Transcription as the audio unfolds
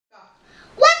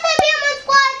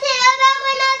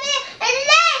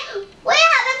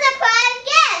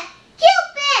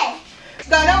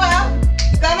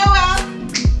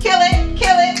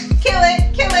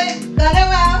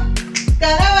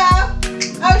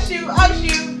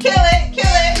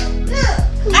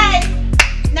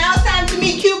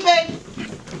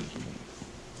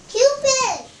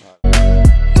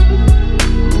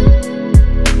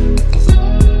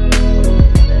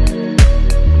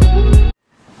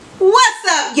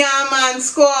Yeamon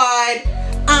Squad.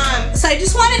 So I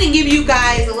just wanted to give you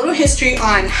guys a little history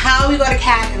on how we got a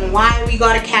cat and why we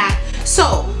got a cat.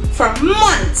 So for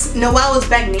months, Noel was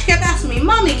begging me. She kept asking me,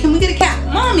 "Mommy, can we get a cat?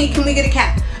 Mommy, can we get a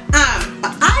cat?"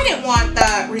 I didn't want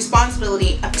the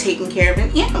responsibility of taking care of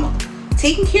an animal.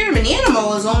 Taking care of an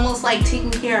animal is almost like taking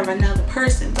care of another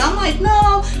person. So I'm like,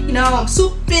 no, you know, I'm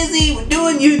super busy. We're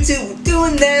doing YouTube, we're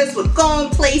doing this, we're going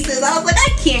places. I was like, I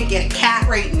can't get a cat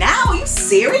right now. Are you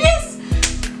serious?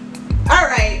 All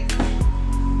right.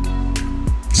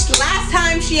 Last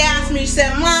time she asked me, she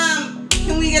said, "Mom,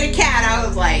 can we get a cat?" I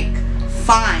was like,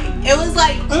 fine. It was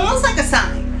like almost like a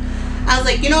sign. I was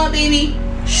like, you know what, baby?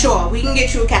 Sure, we can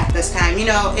get you a cat this time. You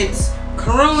know, it's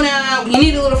Corona. You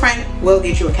need a little friend. We'll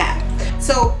get you a cat.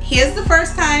 So here's the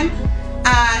first time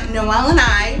Noel and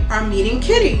I are meeting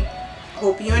Kitty.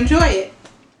 Hope you enjoy it.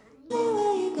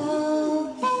 Anywhere you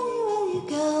go, anywhere you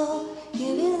go,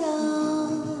 you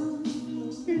belong.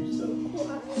 You're so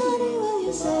quiet. Anywhere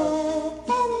you say,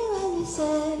 anywhere you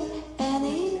say,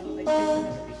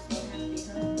 anywhere.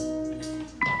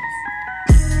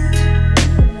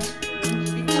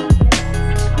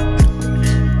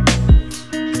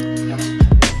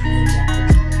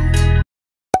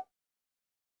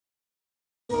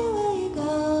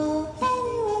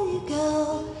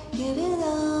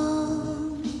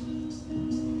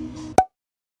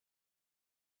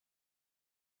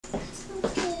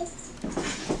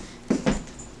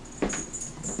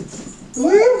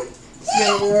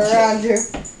 Around here.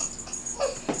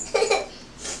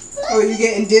 Oh, you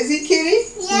getting dizzy, Kitty?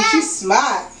 Yeah. Oh, she's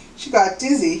smart. She got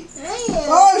dizzy.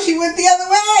 Oh, she went the other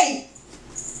way.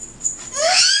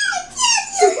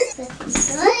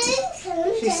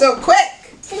 She's so quick.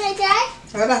 Can I try?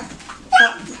 Hold on.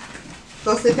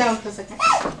 Go sit down for a second.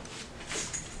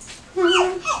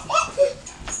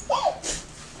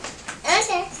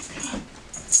 Okay.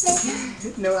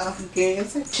 No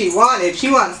answer. She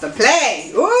wants to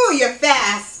play. Ooh, you're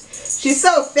fast. She's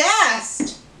so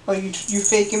fast. Oh, you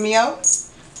faking me out?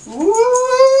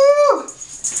 Ooh.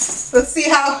 Let's see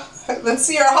her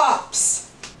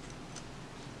hops.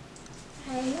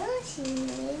 I know she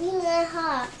maybe not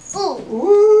hot. Ooh.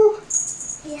 Ooh.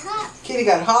 She hot. Kitty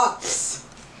got hops.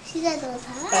 She got those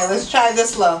hot. All right, let's try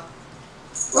this low.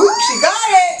 Ooh, she got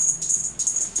it.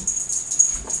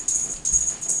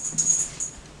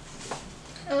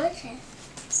 Okay.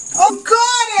 Oh,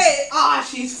 got it. Ah,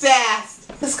 she's fast.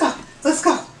 Let's go. Let's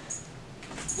go.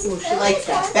 Ooh, she likes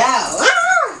that bow.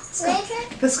 Ah,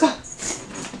 let's go.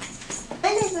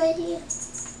 I just right here.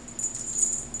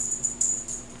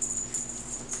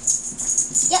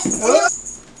 Yep. Oh.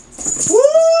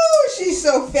 Woo, she's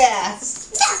so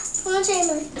fast. Yeah. One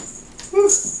time. Woo.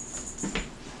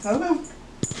 Hold on.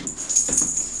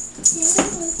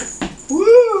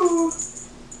 Woo.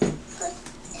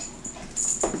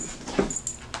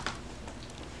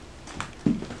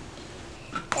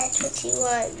 That's what you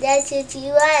want. That's what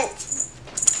you want.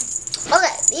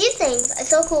 Okay, these things are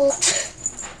so cool.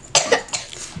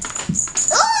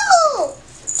 Oh!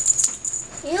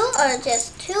 You are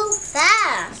just too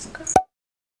fast.